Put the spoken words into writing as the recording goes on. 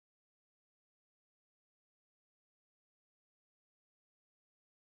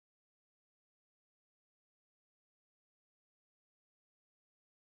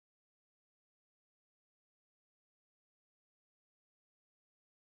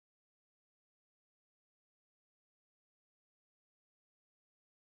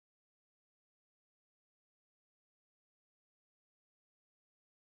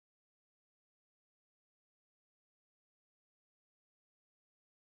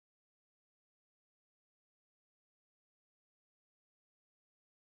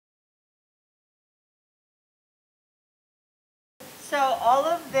So all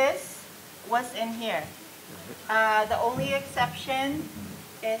of this was in here. The only exception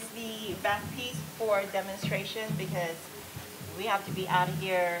is the back piece for demonstration because we have to be out of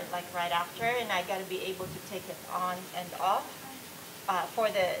here like right after, and I got to be able to take it on and off for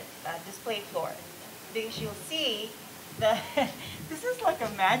the display floor. Because you'll see the this is like a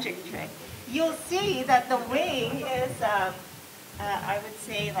magic trick. You'll see that the wing is I would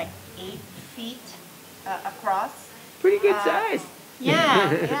say like 8 feet across. Pretty good size.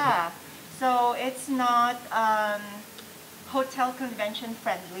 Yeah, yeah. So it's not hotel convention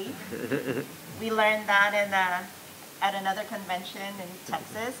friendly. We learned that in at another convention in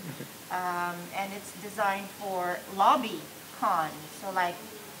Texas, and it's designed for lobby con. So like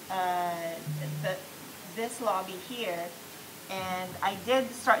this lobby here. And I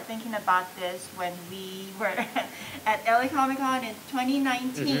did start thinking about this when we were at LA Comic Con in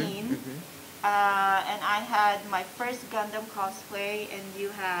 2019. And I had my first Gundam cosplay, and you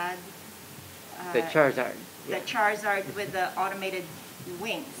had the Charizard. The Charizard with the automated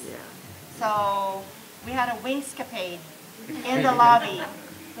wings. Yeah. So we had a wingscapade in the lobby.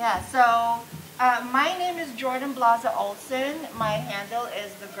 Yeah. So my name is Jordan Blaza Olsen. My handle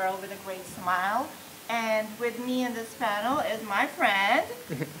is the girl with a great smile. And with me in this panel is my friend.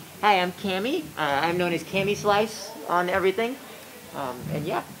 Hi, I'm Cammie. I'm known as Cammie Slice on everything. And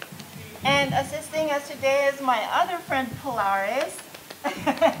yeah. And assisting us today is my other friend Polaris.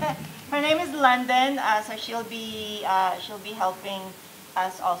 Her name is London, so she'll be helping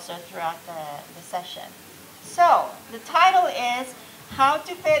us also throughout the session. So the title is How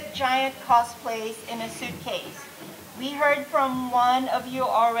to Fit Giant Cosplays in a Suitcase. We heard from one of you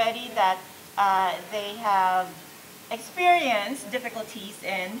already that they have experienced difficulties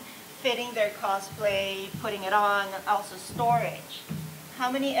in fitting their cosplay, putting it on, and also storage.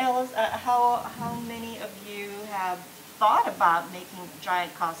 How many how many of you have thought about making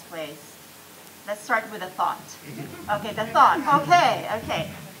giant cosplays? Let's start with a thought. Okay, the thought. Okay, okay.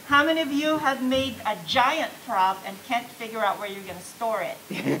 How many of you have made a giant prop and can't figure out where you're going to store it?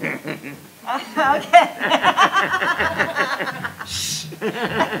 Okay.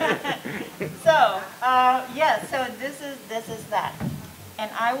 So, yeah, so this is that.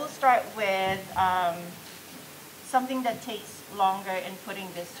 And I will start with something that takes longer in putting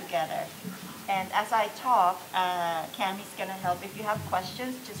this together. And as I talk, Cammie's going to help. If you have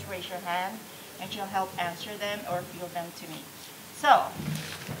questions, just raise your hand and she'll help answer them or field them to me. So,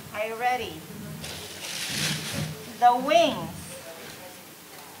 are you ready? The wings.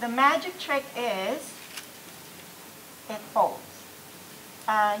 The magic trick is it folds.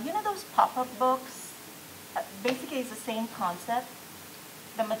 You know those pop-up books? Basically, it's the same concept.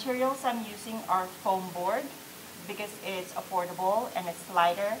 The materials I'm using are foam board because it's affordable and it's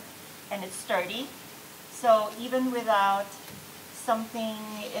lighter and it's sturdy. So even without something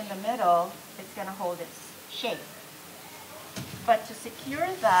in the middle, it's going to hold its shape. But to secure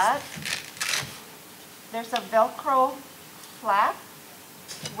that, there's a Velcro flap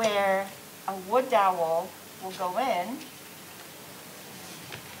where a wood dowel will go in.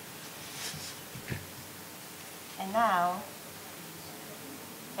 And now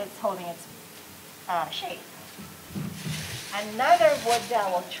it's holding its shape. Another wood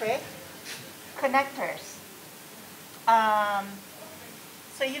dowel trick, connectors.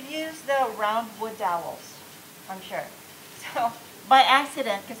 So you've used the round wood dowels, I'm sure. So by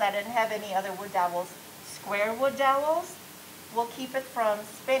accident, because I didn't have any other wood dowels, square wood dowels will keep it from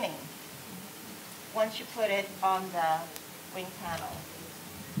spinning once you put it on the wing panel.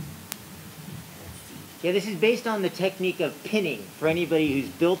 Yeah, this is based on the technique of pinning. For anybody who's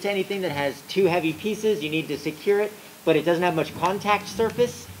built anything that has two heavy pieces, you need to secure it, but it doesn't have much contact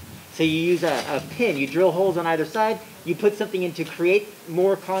surface. So you use a pin. You drill holes on either side. You put something in to create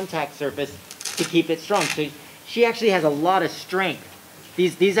more contact surface to keep it strong. So she actually has a lot of strength.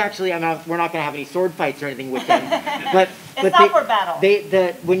 These actually, we're not going to have any sword fights or anything with them. But it's not for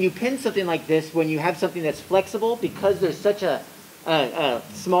battle. When you pin something like this, when you have something that's flexible, because there's such a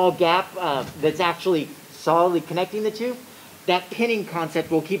small gap that's actually solidly connecting the two, that pinning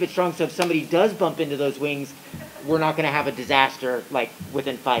concept will keep it strong. So if somebody does bump into those wings, we're not going to have a disaster like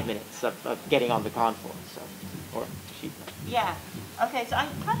within 5 minutes of getting on the console. So, or sheet. Yeah. Okay. So I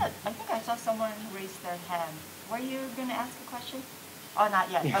think I saw someone raise their hand. Were you going to ask a question? Oh, not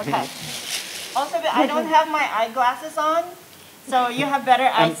yet. Okay. Also, I don't have my eyeglasses on, so you have better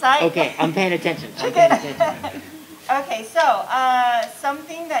eyesight. Okay, I'm paying attention. I'm paying attention. Okay, so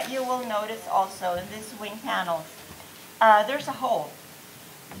something that you will notice also in this wing panel, there's a hole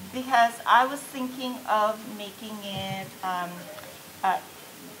because I was thinking of making it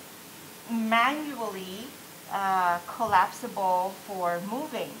manually collapsible for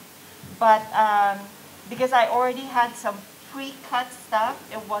moving. But because I already had some pre-cut stuff,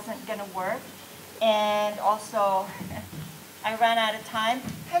 it wasn't gonna work. And also, I ran out of time.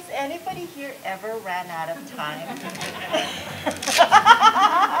 Has anybody here ever ran out of time?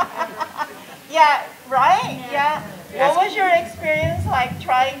 Yeah, right? Yeah. What was your experience like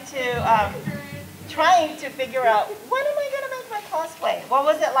trying to figure out, when am I going to make my cosplay? What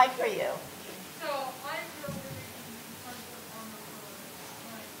was it like for you? So I really on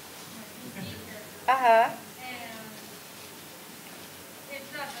my PC character. Uh-huh. And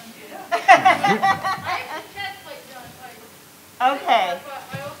it's not done yet. I actually can't done Okay. but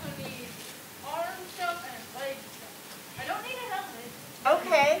I also need arm stuff and leg stuff. I don't need a helmet.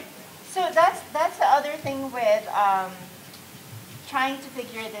 Okay. So that's the other thing with trying to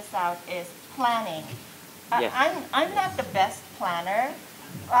figure this out is planning. Yes. I'm not the best planner,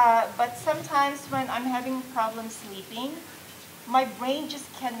 but sometimes when I'm having problems sleeping, my brain just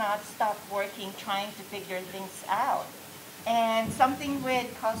cannot stop working trying to figure things out. And something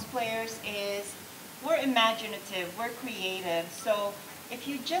with cosplayers is we're imaginative, we're creative. So if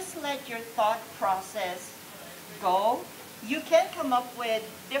you just let your thought process go, you can come up with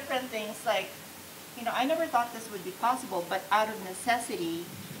different things like, you know, I never thought this would be possible, but out of necessity,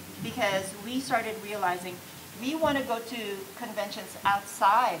 because we started realizing we want to go to conventions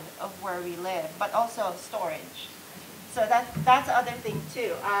outside of where we live, but also storage. So that's the other thing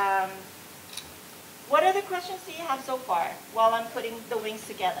too. What other questions do you have so far while I'm putting the wings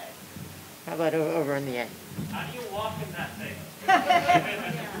together? How about over in the end? How do you walk in that thing?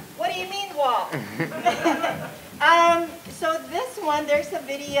 What do you mean walk? So this one, there's a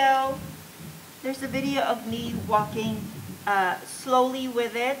video of me walking slowly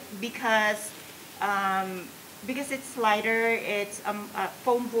with it because it's lighter. It's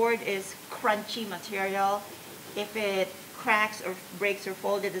foam board is crunchy material. If it cracks or breaks or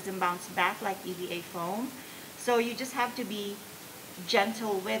folds, it doesn't bounce back like EVA foam. So you just have to be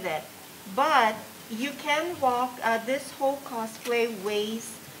gentle with it. But you can walk. This whole cosplay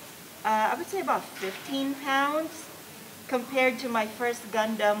weighs, I would say about 15 pounds compared to my first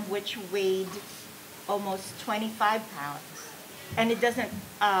Gundam, which weighed almost 25 pounds. And it doesn't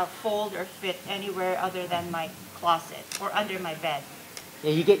fold or fit anywhere other than my closet or under my bed.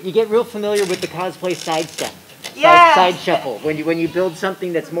 Yeah, you get real familiar with the cosplay side step, Yeah. side shuffle. When you build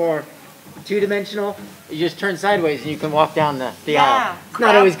something that's more two-dimensional, you just turn sideways and you can walk down the Yeah. aisle. It's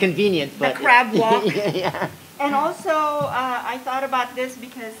not always convenient, but The crab walk. yeah. And also, I thought about this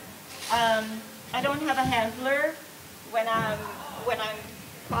because I don't have a handler when I'm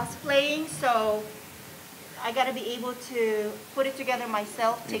cosplaying, so I got to be able to put it together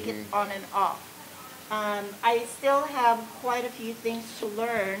myself, take it on and off. I still have quite a few things to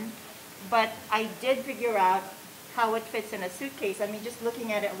learn, but I did figure out how it fits in a suitcase. I mean, just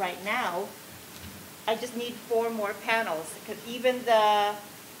looking at it right now, I just need 4 more panels, because even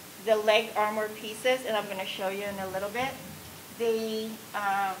the leg armor pieces, and I'm going to show you in a little bit, they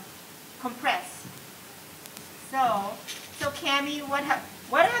compress. So Cammie,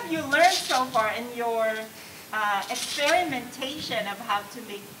 what have you learned so far in your experimentation of how to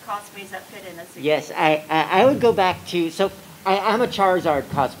make cosplays that fit in a suitcase? Yes, I would go back to, so I'm a Charizard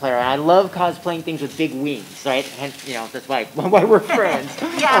cosplayer, and I love cosplaying things with big wings, right? And, you know, that's why we're friends.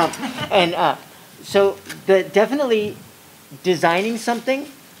 Yeah. So definitely designing something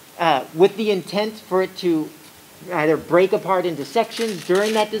with the intent for it to either break apart into sections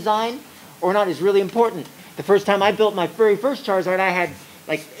during that design or not is really important. The first time I built my very first Charizard, I had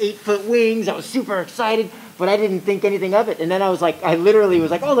like 8-foot wings. I was super excited, but I didn't think anything of it. And then I literally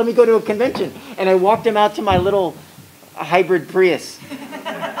was like, oh, let me go to a convention. And I walked him out to my little hybrid Prius.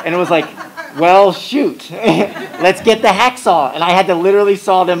 And it was like, well, shoot, let's get the hacksaw. And I had to literally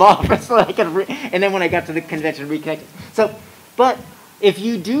saw them off so I could and then when I got to the convention, reconnect it. So, but if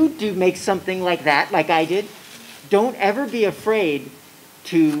you do make something like that, like I did, don't ever be afraid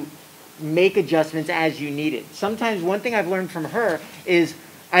to make adjustments as you need it. Sometimes one thing I've learned from her is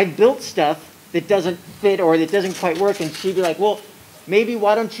I've built stuff that doesn't fit or that doesn't quite work, and she'd be like, well, maybe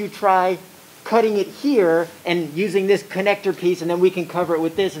why don't you try cutting it here and using this connector piece, and then we can cover it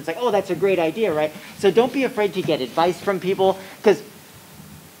with this. And it's like, oh, that's a great idea, right? So don't be afraid to get advice from people, because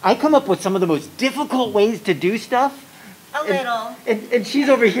I come up with some of the most difficult ways to do stuff. And she's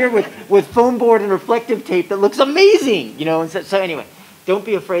over here with foam board and reflective tape that looks amazing, you know. And so anyway, don't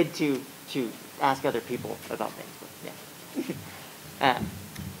be afraid to ask other people about things. But, yeah.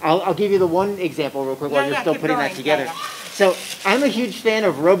 I'll give you the one example real quick while you're still putting that together. Yeah. So I'm a huge fan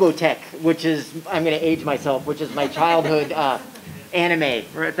of Robotech, which is, I'm going to age myself, which is my childhood Anime.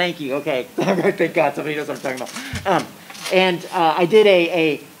 Thank you. Okay. Thank God somebody knows what I'm talking about. I did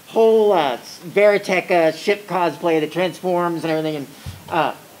a whole Veritech ship cosplay that transforms and everything,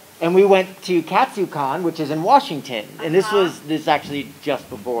 and we went to KatsuCon, which is in Washington, and this actually just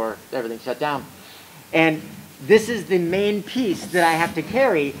before everything shut down, and this is the main piece that I have to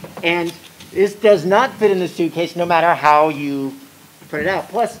carry, and this does not fit in the suitcase no matter how you put it out.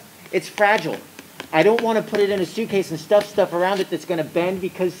 Plus, it's fragile. I don't want to put it in a suitcase and stuff around it that's going to bend,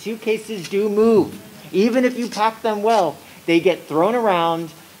 because suitcases do move. Even if you pack them well, they get thrown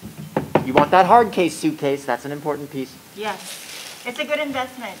around. You want that hard case suitcase. That's an important piece. Yes. It's a good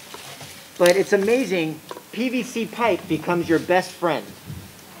investment. But it's amazing. PVC pipe becomes your best friend.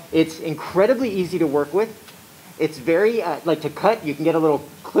 It's incredibly easy to work with. It's very, like to cut, you can get a little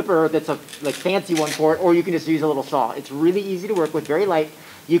clipper that's a like fancy one for it, or you can just use a little saw. It's really easy to work with, very light.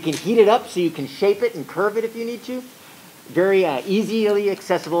 You can heat it up so you can shape it and curve it if you need to. Very easily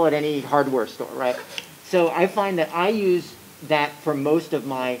accessible at any hardware store, right? So I find that I use that for most of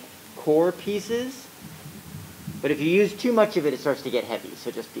my core pieces. But if you use too much of it, it starts to get heavy. So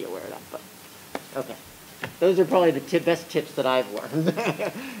just be aware of that. But okay. Those are probably the best tips that I've learned.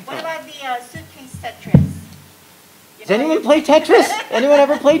 What about the suitcase Tetris? Does anyone play Tetris? Anyone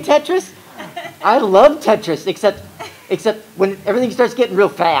ever play Tetris? I love Tetris, except when everything starts getting real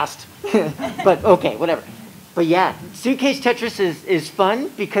fast. But okay, whatever. But yeah, suitcase Tetris is fun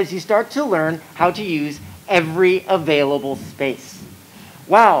because you start to learn how to use every available space.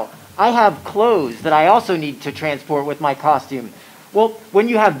 Wow, I have clothes that I also need to transport with my costume. Well, when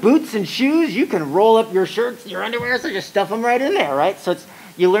you have boots and shoes, you can roll up your shirts, your underwear, so just stuff them right in there, right? So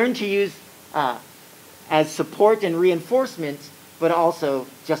you learn to use as support and reinforcement, but also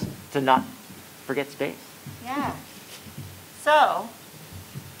just to not forget space. Yeah. So,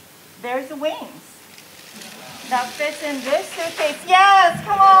 there's the wings. That fits in this suitcase. Yes,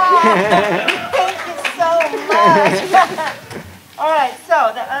 come on. Thank you so much. All right,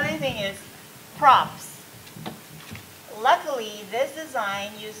 so the other thing is props. Luckily, this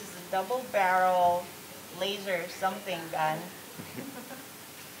design uses a double barrel laser something gun.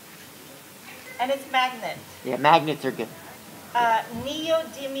 And it's magnet. Yeah, magnets are good.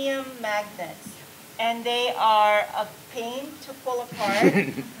 Neodymium magnets. And they are a pain to pull apart.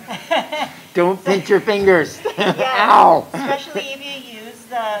 Don't pinch your fingers. Yeah, Ow! especially if you use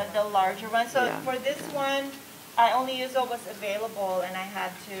the larger one. So Yeah. for this one, I only used what was available, and I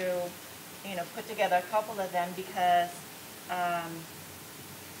had to, put together a couple of them because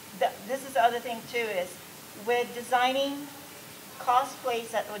this is the other thing too, is with designing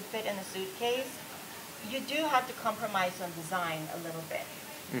cosplays that would fit in a suitcase, you do have to compromise on design a little bit.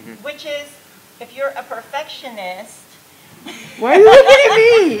 Mm-hmm. Which is, if you're a perfectionist, Why are you looking at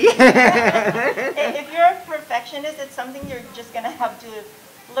me? if you're a perfectionist, it's something you're just going to have to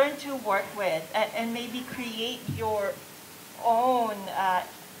learn to work with and maybe create your own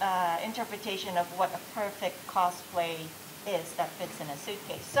interpretation of what a perfect cosplay is that fits in a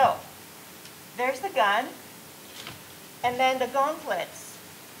suitcase. So, there's the gun, and then the gauntlets.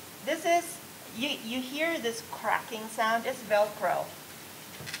 This is, you hear this cracking sound, it's Velcro.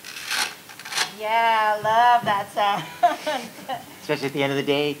 Yeah, love that sound. Especially at the end of the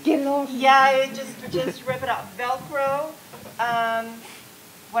day. Get it off. Yeah, just rip it off. Velcro.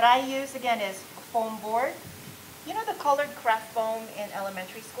 What I use again is foam board. You know the colored craft foam in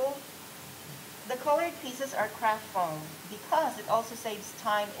elementary school? The colored pieces are craft foam because it also saves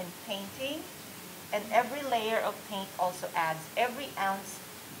time in painting, and every layer of paint also adds, every ounce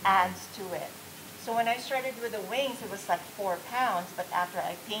adds to it. So when I started with the wings, it was like 4 pounds, but after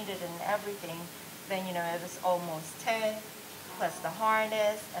I painted and everything, then it was almost 10, plus the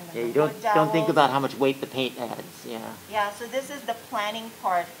harness and then Yeah, the you wood don't think dowels. about how much weight the paint adds. Yeah. Yeah, so this is the planning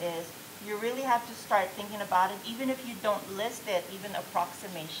part, is you really have to start thinking about it, even if you don't list it, even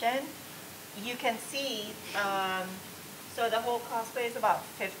approximation. You can see, so the whole cosplay is about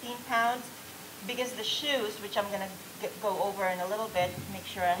 15 pounds, because the shoes, which I'm going to go over in a little bit, make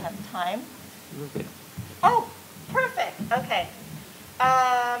sure I have time. Okay. Oh, perfect. Okay.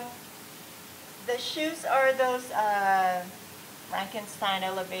 The shoes are those Frankenstein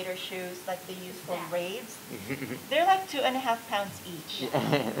elevator shoes like they use for raids. They're like 2.5 pounds each.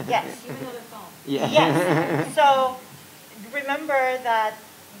 Yes. Even though they're foam. Yeah. Yes. So remember that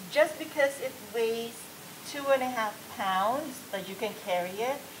just because it weighs 2.5 pounds, that you can carry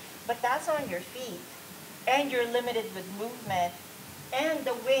it, but that's on your feet, and you're limited with movement, and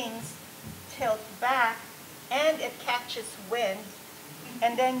the wings tilt back, and it catches wind,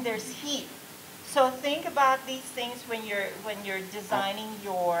 and then there's heat. So think about these things when you're designing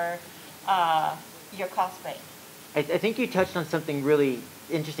your cosplay. I think you touched on something really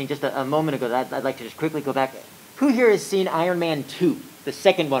interesting just a moment ago that I'd like to just quickly go back. Who here has seen Iron Man 2, the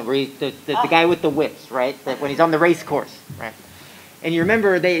second one, where he's the guy with the whips, right? When he's on the race course, right? And you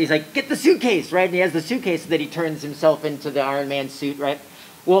remember he's like, get the suitcase, right? And he has the suitcase so that he turns himself into the Iron Man suit, right?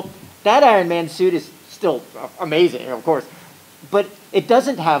 Well, that Iron Man suit is still amazing, of course. But it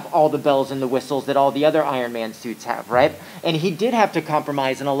doesn't have all the bells and the whistles that all the other Iron Man suits have, right? And he did have to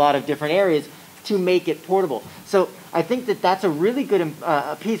compromise in a lot of different areas to make it portable. So I think that that's a really good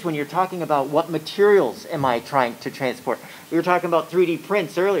piece when you're talking about what materials am I trying to transport. We were talking about 3D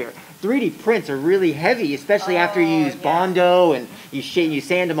prints earlier. 3D prints are really heavy, especially after you use Bondo and you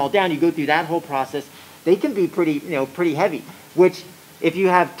sand them all down. You go through that whole process. They can be pretty heavy, which if you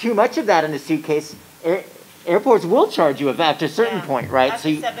have too much of that in a suitcase, airports will charge you after a certain point, right? Up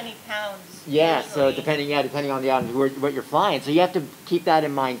to 70 pounds. Yeah, usually. so depending on what you're flying. So you have to keep that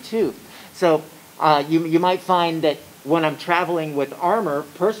in mind too. So you might find that when I'm traveling with armor,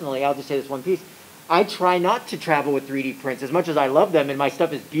 personally, I'll just say this one piece, I try not to travel with 3D prints. As much as I love them and my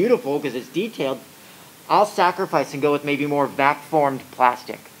stuff is beautiful because it's detailed, I'll sacrifice and go with maybe more vac-formed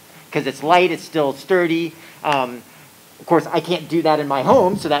plastic because it's light, it's still sturdy. Of course, I can't do that in my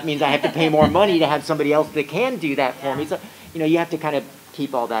home, so that means I have to pay more money to have somebody else that can do that for me. So, you have to kind of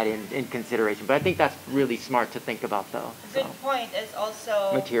keep all that in consideration. But I think that's really smart to think about, though. A good point is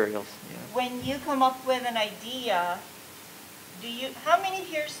also materials. Yeah. When you come up with an idea, how many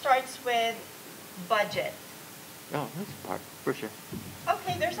here starts with budget? Oh, that's a part, for sure.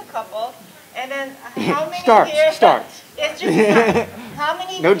 Okay, there's a couple. And then how many starts. It's just how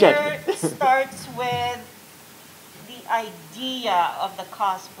many No here judgment. starts with the idea of the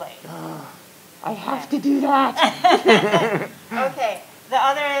cosplay? I have to do that. Okay. The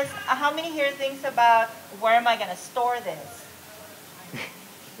other is, how many here thinks about where am I going to store this?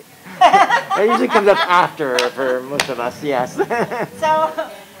 That usually comes up after for most of us, yes. So,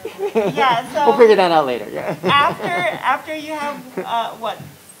 we'll figure that out later. Yeah. After you have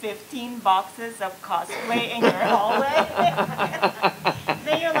 15 boxes of cosplay in your hallway,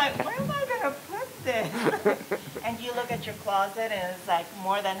 then you're like, where am I gonna put this? And you look at your closet and it's like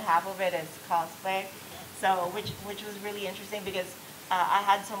more than half of it is cosplay. So which was really interesting because I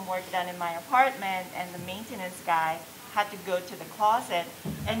had some work done in my apartment and the maintenance guy had to go to the closet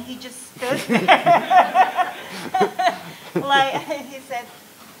and he just stood there. Like he said,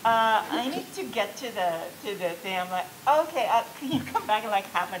 I need to get to the thing. I'm like, okay, can you come back in like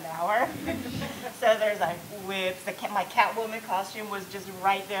half an hour? So there's like whips. My Catwoman costume was just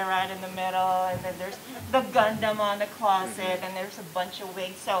right there, right in the middle. And then there's the Gundam on the closet, and there's a bunch of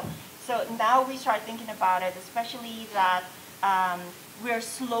wigs. So now we start thinking about it, especially that we're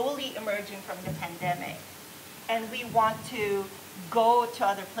slowly emerging from the pandemic, and we want to go to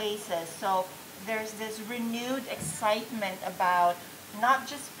other places. So there's this renewed excitement about not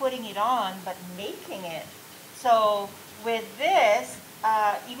just putting it on, but making it. So with this,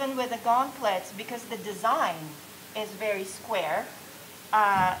 even with the gauntlets, because the design is very square,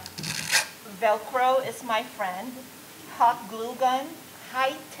 Velcro is my friend, hot glue gun,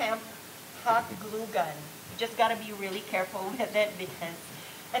 high temp hot glue gun. You just gotta be really careful with it because,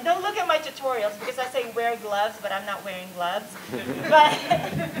 and don't look at my tutorials because I say wear gloves, but I'm not wearing gloves. But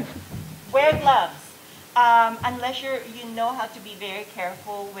wear gloves. Unless you know how to be very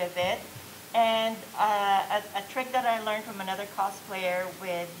careful with it. And a trick that I learned from another cosplayer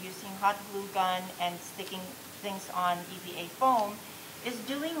with using hot glue gun and sticking things on EVA foam is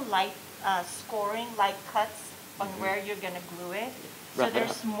doing light scoring, light cuts on where you're going to glue it. So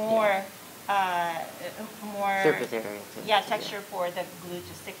there's more surface area. Yeah, texture for the glue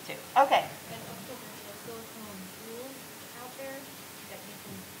to stick to. Okay. And also there's silicone glue out there that you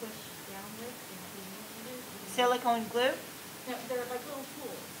can push down with and do. Silicone glue? No, they're like little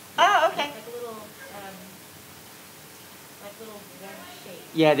tools. Oh, okay. Like little web shape.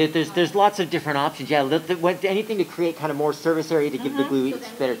 Yeah, there's lots of different options. Yeah, anything to create kind of more surface area to give the glue a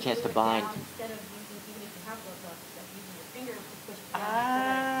better chance to bind. Instead of using, even if you have those up, using your fingers to push it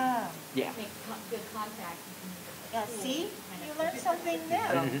down. Yeah. Make good contact. Yeah, see? You learned something new.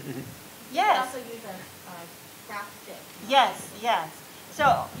 You Yes. can also use a craft stick. Yes. So,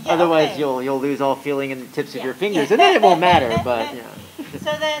 yeah, Otherwise, okay. you'll lose all feeling in the tips of your fingers, and then it won't matter. But yeah.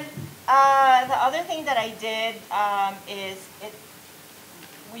 So then, the other thing that I did is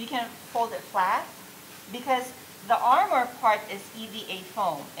you can fold it flat because the armor part is EVA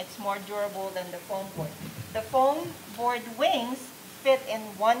foam. It's more durable than the foam board. The foam board wings fit in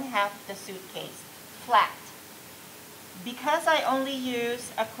 1/2 the suitcase, flat. Because I only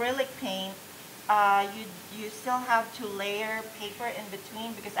use acrylic paint, you still have to layer paper in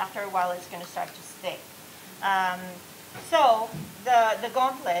between because after a while it's going to start to stick. Um, so the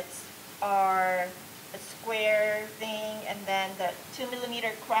gauntlets are a square thing, and then the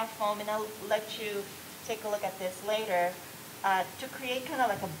 2mm craft foam, and I'll let you take a look at this later. To create kind of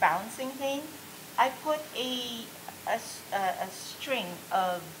like a bouncing thing, I put a string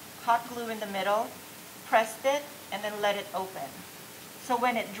of hot glue in the middle, pressed it, and then let it open. So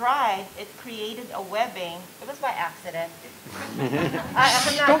when it dried, it created a webbing. It was by accident.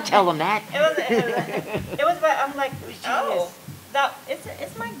 I'm not, Don't tell them that. It was by, I'm like, oh,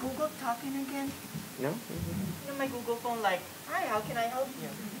 is my Google talking again? No? You know, my Google phone like, hi, how can I help you?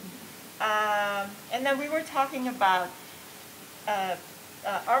 And then we were talking about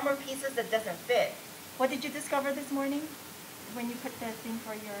armor pieces that doesn't fit. What did you discover this morning when you put the thing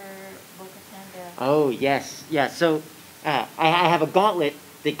for your Bo-Katan? Oh, yes. Yeah, so I have a gauntlet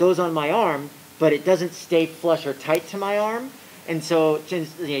that goes on my arm, but it doesn't stay flush or tight to my arm. And so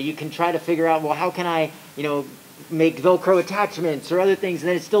since you can try to figure out, well, how can I, make Velcro attachments or other things, and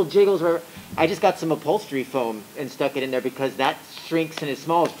then it still jiggles. Or I just got some upholstery foam and stuck it in there because that shrinks and is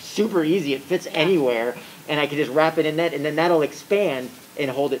small. It's super easy. It fits anywhere, and I can just wrap it in that, and then that'll expand and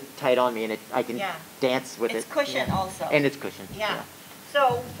hold it tight on me, and I can dance with it. It's cushion also. And it's cushion. Yeah.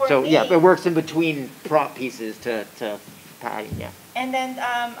 So me, yeah, it works in between prop pieces to padding. Yeah. And then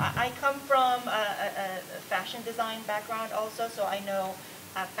I come from a fashion design background also, so I know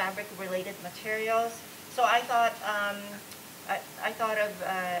fabric-related materials. So I thought I thought of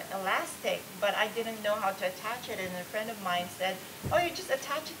elastic, but I didn't know how to attach it. And a friend of mine said, "Oh, you just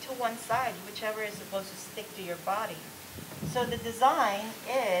attach it to one side, whichever is supposed to stick to your body." So the design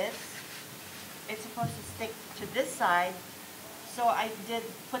is it's supposed to stick to this side. So I did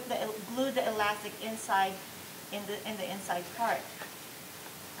glue the elastic inside in the inside part.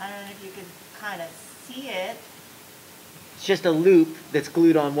 I don't know if you can kind of see it. It's just a loop that's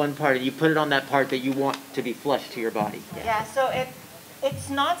glued on one part, and you put it on that part that you want to be flush to your body. Yeah, so it's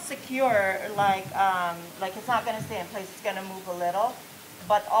not secure, like it's not going to stay in place. It's going to move a little.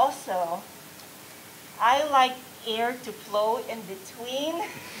 But also, I like air to flow in between,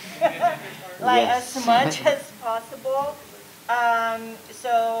 like as much as possible.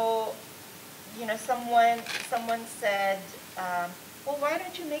 So, someone said, well, why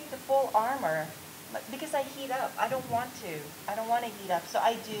don't you make the full armor? Because I heat up. I don't want to. I don't want to heat up. So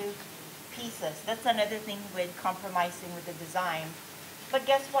I do pieces. That's another thing with compromising with the design. But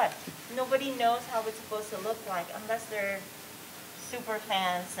guess what? Nobody knows how it's supposed to look like unless they're super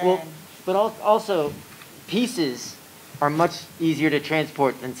fans. And well, but also, pieces are much easier to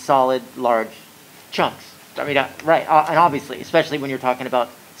transport than solid, large chunks. I mean, right, and obviously, especially when you're talking about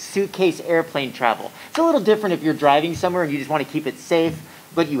suitcase airplane travel. It's a little different if you're driving somewhere and you just want to keep it safe,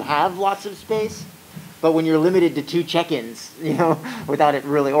 but you have lots of space. But when you're limited to 2 check-ins, without it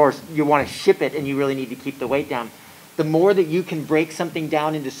really, or you want to ship it and you really need to keep the weight down, the more that you can break something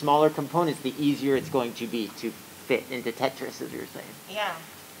down into smaller components, the easier it's going to be to fit into Tetris, as you're saying. Yeah.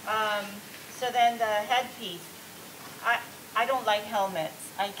 So then the headpiece, I don't like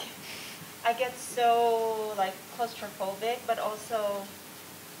helmets. I get so claustrophobic, but also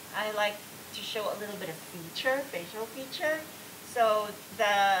I like to show a little bit of facial feature. So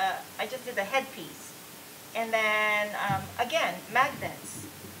I just did the headpiece. And then, again, magnets.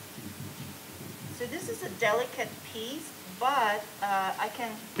 So this is a delicate piece, but I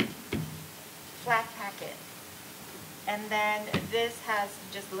can flat pack it. And then this has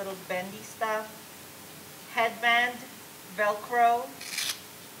just little bendy stuff. Headband, Velcro.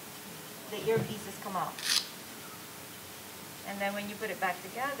 The earpieces come off. And then when you put it back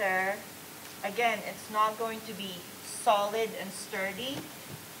together, again, it's not going to be solid and sturdy,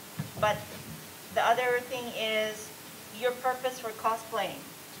 but the other thing is your purpose for cosplaying.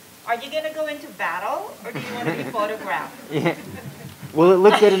 Are you going to go into battle, or do you want to be photographed? Yeah. Will it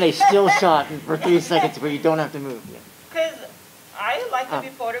look good in a still shot for 3 seconds where you don't have to move? Because I like to be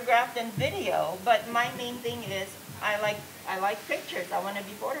photographed in video, but my main thing is I like pictures. I want to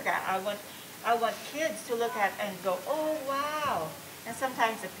be photographed. I want kids to look at and go, oh wow. And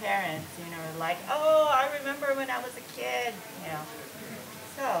sometimes the parents, are like, oh, I remember when I was a kid,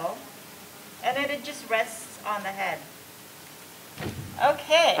 So, and then it just rests on the head.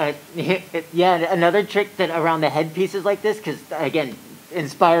 Okay. Yeah, another trick that around the headpieces like this, because again,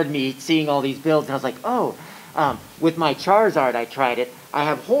 inspired me seeing all these builds, and I was like, oh, with my Charizard, I tried it. I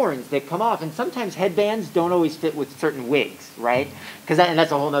have horns that come off, and sometimes headbands don't always fit with certain wigs, right? And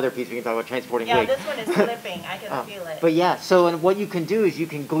that's a whole other piece we can talk about, transporting wigs. Yeah, this one is slipping. I can feel it. But yeah, and what you can do is you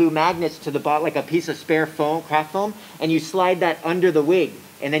can glue magnets to the bottom, like a piece of spare foam, craft foam, and you slide that under the wig,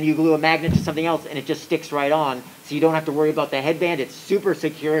 and then you glue a magnet to something else, and it just sticks right on, so you don't have to worry about the headband. It's super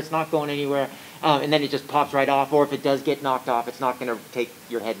secure. It's not going anywhere, and then it just pops right off. Or if it does get knocked off, it's not going to take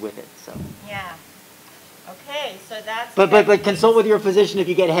your head with it. So. Yeah. Okay, so that's. But consult with your physician if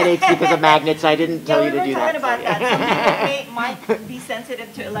you get headaches because of magnets. I didn't tell you to do that. Yeah, we were talking about that. Some people might be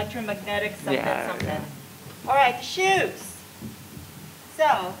sensitive to electromagnetic something. Yeah. All right, the shoes.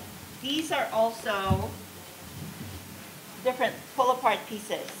 So these are also different pull-apart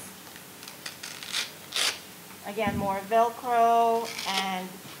pieces. Again, more Velcro and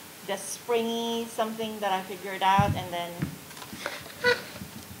the springy something that I figured out, and then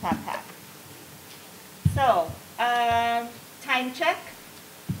tap tap. So, time check.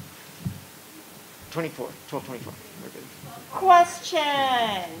 12:24. We're good.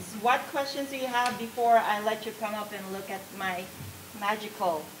 Questions. What questions do you have before I let you come up and look at my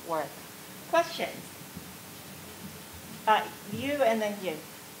magical work? Questions. You and then you.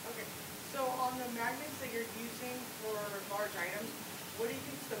 Okay, so on the magnets that you're using for large items, what do you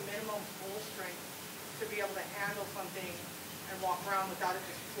think is the minimum pull strength to be able to handle something and walk around without it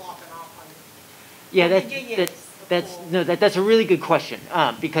just flopping off on you? Yeah, What did you use? that's a really good question,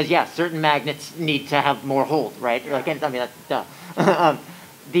 because yeah, certain magnets need to have more hold, right? Yeah. Like, I mean, that's duh.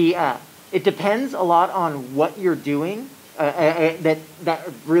 It depends a lot on what you're doing. That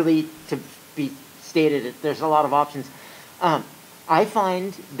really, to be stated, there's a lot of options. I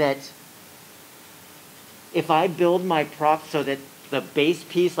find that if I build my prop so that the base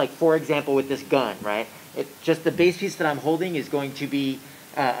piece, like for example with this gun, right? Just the base piece that I'm holding is going to be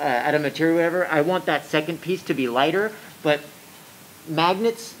at a material, whatever. I want that second piece to be lighter, but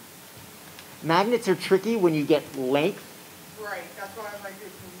magnets are tricky when you get length. Right, that's why I'm like,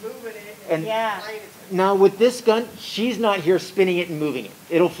 if you're moving it And- Yeah. light, it's Now with this gun, she's not here spinning it and moving it.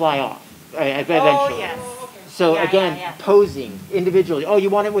 It'll fly off eventually. Oh, yes. Oh, okay. So Yeah, again, yeah. posing individually. Oh, you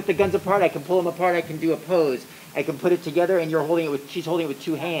want it with the guns apart? I can pull them apart. I can do a pose. I can put it together, and she's holding it with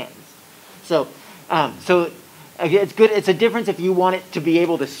two hands. So again, it's good. It's a difference if you want it to be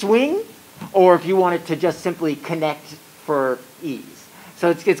able to swing, or if you want it to just simply connect for ease. So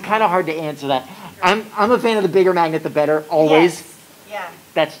it's kind of hard to answer that. I'm a fan of the bigger magnet, the better. Always.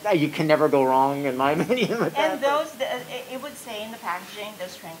 Yes. Yeah. You can never go wrong in my opinion with that. And those, it would say in the packaging the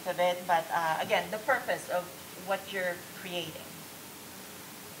strength of it, but again, the purpose of what you're creating.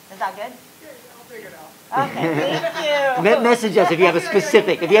 Is that good? Yeah, I'll figure it out. Okay, thank you. Message us if you have a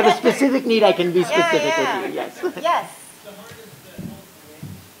specific. If you have a specific need, I can be specific with you. Yes. Yes. The harness that holds the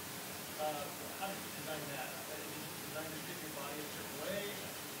wings, how did you design that? Is it designed to fit your body a certain way?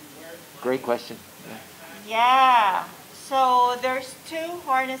 Do you wear it? Great question. Yeah. So there's two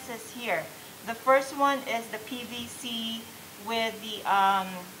harnesses here. The first one is the PVC with the,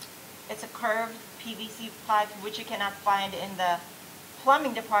 it's a curved PVC pipe, which you cannot find in the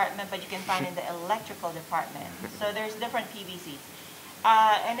plumbing department, but you can find in the electrical department. So there's different PVCs.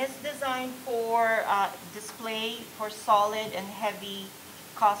 And it's designed for display for solid and heavy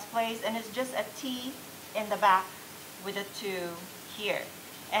cosplays, and it's just a T in the back with a 2 here.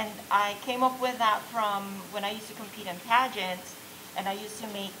 And I came up with that from when I used to compete in pageants, and I used to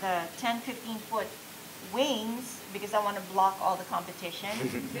make the 10, 15-foot wings because I want to block all the competition.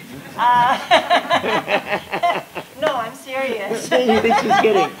 No, I'm serious. You think she's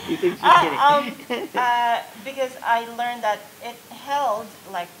kidding? You think she's kidding? Because I learned that it held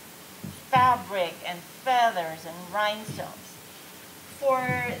like fabric and feathers and rhinestones.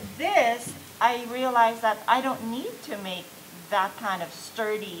 For this, I realized that I don't need to make that kind of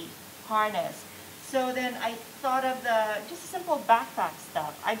sturdy harness. So then I thought of just simple backpack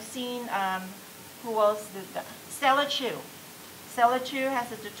stuff. I've seen, who else did that? Stella Chu. Stella Chu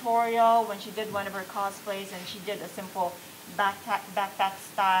has a tutorial when she did one of her cosplays, and she did a simple backpack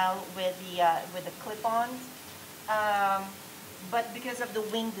style with the clip-ons. But because of the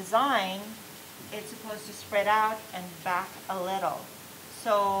wing design, it's supposed to spread out and back a little.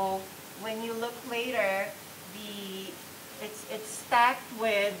 So when you look later, it's stacked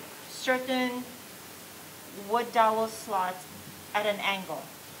with certain wood dowel slots at an angle.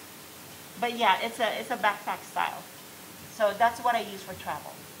 But yeah, it's a backpack style. So that's what I use for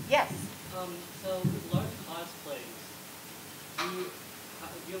travel. Yes. So with large cosplays, do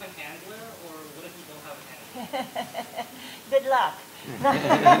you have a handler, or what if you don't have a handler? Good luck.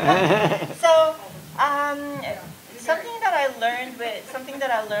 So something that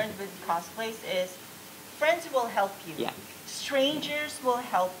I learned with cosplays is friends will help you. Yeah. Strangers will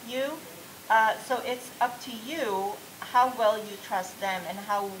help you. So it's up to you how well you trust them and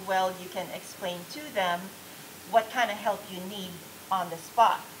how well you can explain to them what kind of help you need on the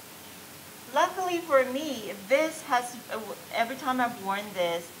spot. luckily for me, this has, every time I've worn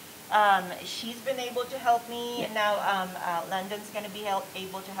this, she's been able to help me, and now London's going to be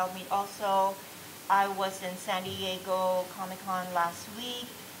able to help me also. I was in San Diego Comic-Con last week,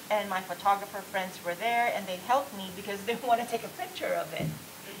 and my photographer friends were there, and they helped me because they want to take a picture of it.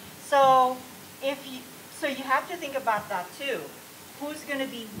 So so you have to think about that too. Who's going to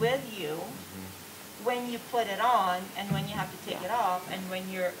be with you when you put it on, and when you have to take it off, and when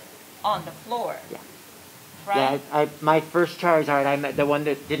you're on the floor? Yeah. Right? Yeah, my first Charizard, the one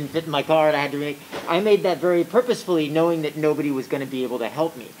that didn't fit in my car, and I made that very purposefully, knowing that nobody was going to be able to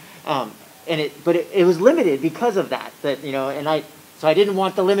help me. But it was limited because of that. So I didn't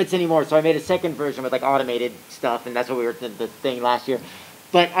want the limits anymore. So I made a second version with like automated stuff, and that's what we were the thing last year.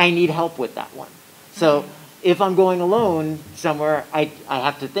 But I need help with that one. So if I'm going alone somewhere, I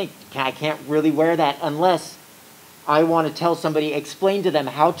have to think, I can't really wear that unless I want to tell somebody, explain to them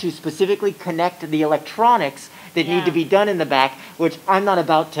how to specifically connect the electronics that need to be done in the back, which I'm not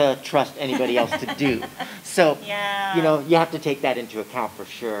about to trust anybody else to do. So, you have to take that into account for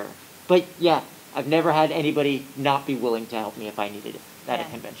sure. But yeah, I've never had anybody not be willing to help me if I needed it at a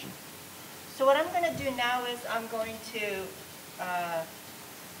convention. So what I'm going to do now is I'm going to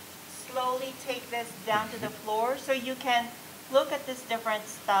slowly take this down to the floor so you can look at this different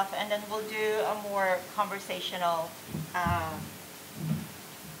stuff, and then we'll do a more conversational.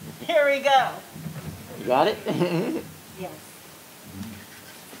 Here we go. You got it? Yes.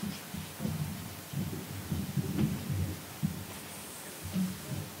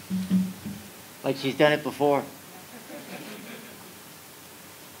 Like she's done it before.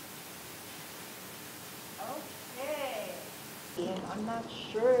 Okay. And I'm not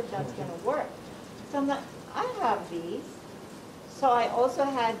sure if that's going to work. So I have these. So I also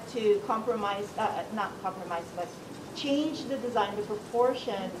had to not compromise, but change the design, the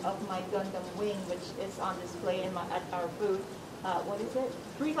proportion of my Gundam wing, which is on display at our booth. What is it?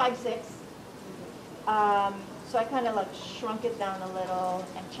 356. So I kind of like shrunk it down a little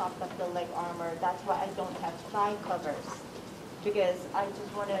and chopped up the leg armor. That's why I don't have thigh covers, because I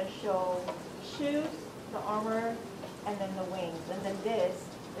just want to show the shoes, the armor, and then the wings. And then this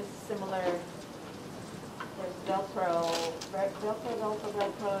is similar. There's Velcro,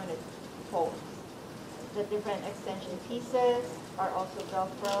 and it folds. The different extension pieces are also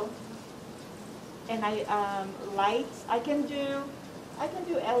Velcro. And lights, I can do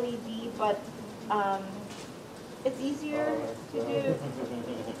LED, but it's easier to do.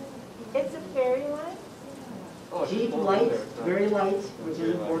 It's a fairy light. Cheap lights, very light, which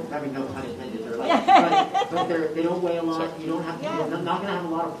is important. I mean, no pun intended. They're light, but they don't weigh a lot. You don't have. You're not going to have a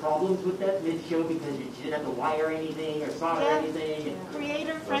lot of problems with that mid-show because you didn't have to wire anything or solder anything.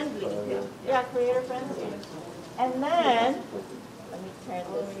 Creator friendly. Yeah, creator friendly. And then let me turn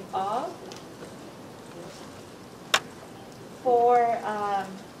this off. For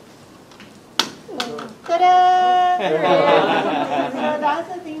ta-da! So that's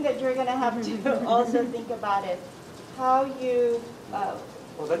the thing that you're gonna have to also think about it. How you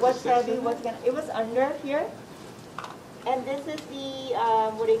what's heavy, what's gonna. It was under here. And this is the,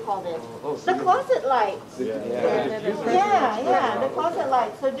 what do you call this? The closet lights. Yeah, the closet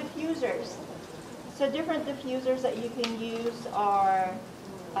lights. So diffusers. So different diffusers that you can use are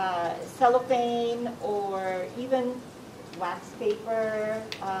cellophane or even wax paper.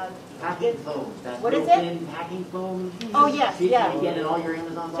 Packing foam. What is it? Packing foam. Oh yes, yeah. You get it all your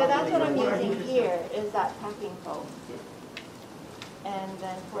Amazon. So that's what I'm using here, is that packing foam. And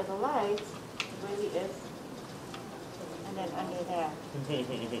then for the lights, it really is. And then under there.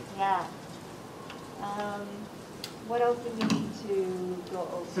 Yeah. What else do we need to go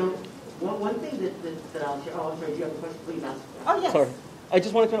over? So one thing that I'll share. Oh, I'm sorry. Do you have a question? Please ask. Oh yes. Sorry, I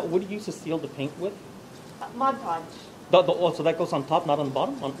just wanted to know, what do you use to seal the paint with? Mod Podge. So that goes on top, not on the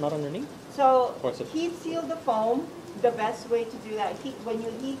bottom, not underneath? So Or is it- heat seal the foam. The best way to do that, when you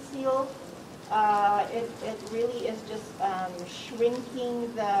heat seal, it really is just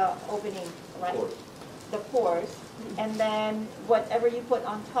shrinking the opening, right? The pores. And then whatever you put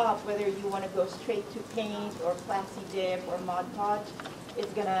on top, whether you want to go straight to paint or Classy Dip or Mod Podge,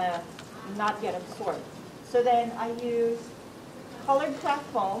 it's gonna not get absorbed. So then I use colored craft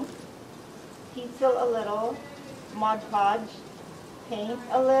foam, heat seal a little, Mod Podge, paint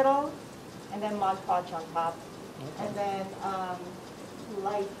a little, and then Mod Podge on top. Okay. And then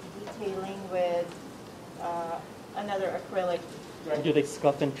light detailing with another acrylic. Do they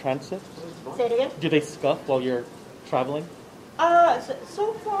scuff in transit? Say it again? Do they scuff while you're traveling?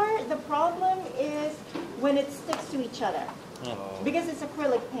 So far, the problem is when it sticks to each other. Oh. Because it's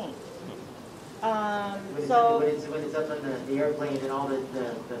acrylic paint. So when it's up on the airplane and all the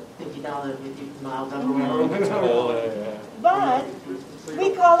 50,000, 50 miles up or whatever. but we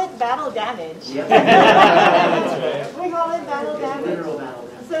call it battle damage. Yep. We call it battle damage. Literal battle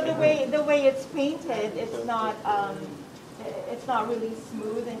damage. So the way it's painted, it's not really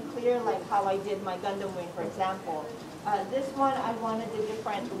smooth and clear like how I did my Gundam Wing, for example. This one I wanted a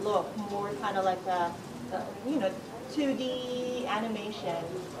different look, more kind of like a 2D animation,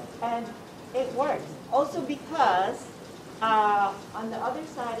 and it works. Also because on the other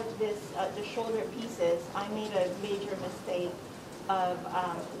side of this, the shoulder pieces, I made a major mistake of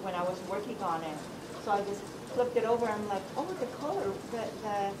when I was working on it. So I just flipped it over. I'm like, oh, the color,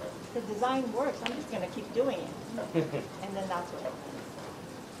 the design works. I'm just gonna keep doing it, and then that's what happens.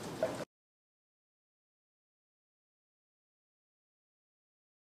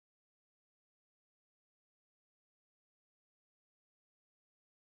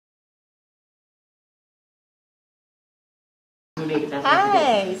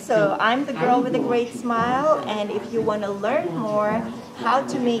 Hi, so I'm the girl with a great smile, and if you want to learn more how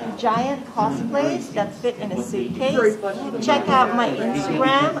to make giant cosplays that fit in a suitcase, check out my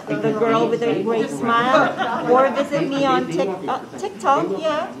Instagram, the girl with a great smile, or visit me on TikTok,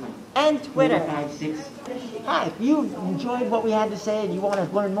 yeah, and Twitter. Hi, if you enjoyed what we had to say and you want to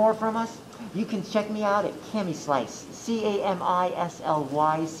learn more from us, you can check me out at Cammie Slice, CAMISLYCE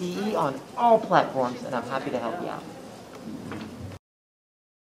on all platforms, and I'm happy to help you out.